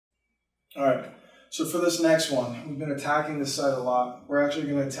All right, so for this next one, we've been attacking this side a lot. We're actually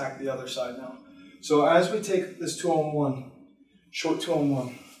going to attack the other side now. So as we take this 2-on-1, short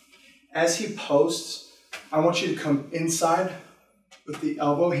 2-on-1, as he posts, I want you to come inside with the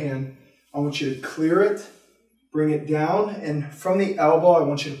elbow hand. I want you to clear it, bring it down, and from the elbow, I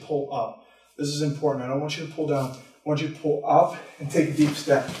want you to pull up. This is important. I don't want you to pull down. I want you to pull up and take a deep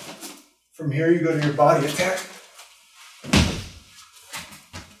step. From here, you go to your body attack.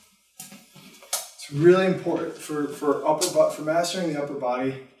 It's really important for mastering the upper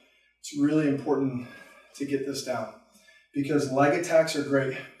body. It's really important to get this down because leg attacks are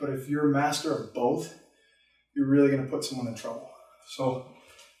great, but if you're a master of both, you're really going to put someone in trouble. So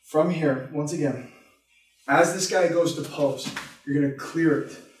from here, once again, as this guy goes to post, you're going to clear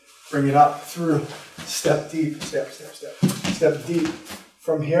it, bring it up through, step deep, step deep.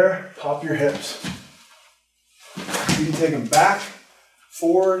 From here, pop your hips. You can take them back,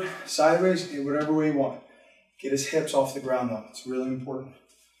 forward, sideways, whatever way you want. Get his hips off the ground though. It's really important.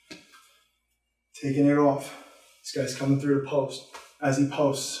 Taking it off. This guy's coming through the post. As he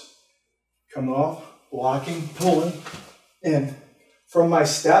posts, coming off, blocking, pulling, in. From my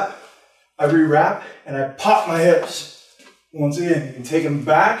step, I re-wrap and I pop my hips. Once again, you can take him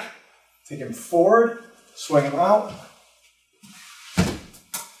back, take him forward, swing him out.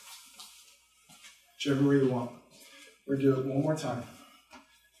 Whichever way you want. We're doing it one more time.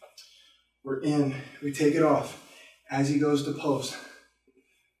 We're in, we take it off. As he goes to post,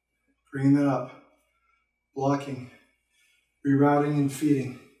 bringing that up, blocking, rerouting and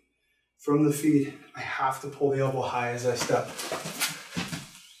feeding. From the feed, I have to pull the elbow high as I step.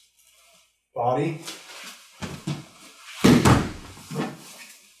 Body,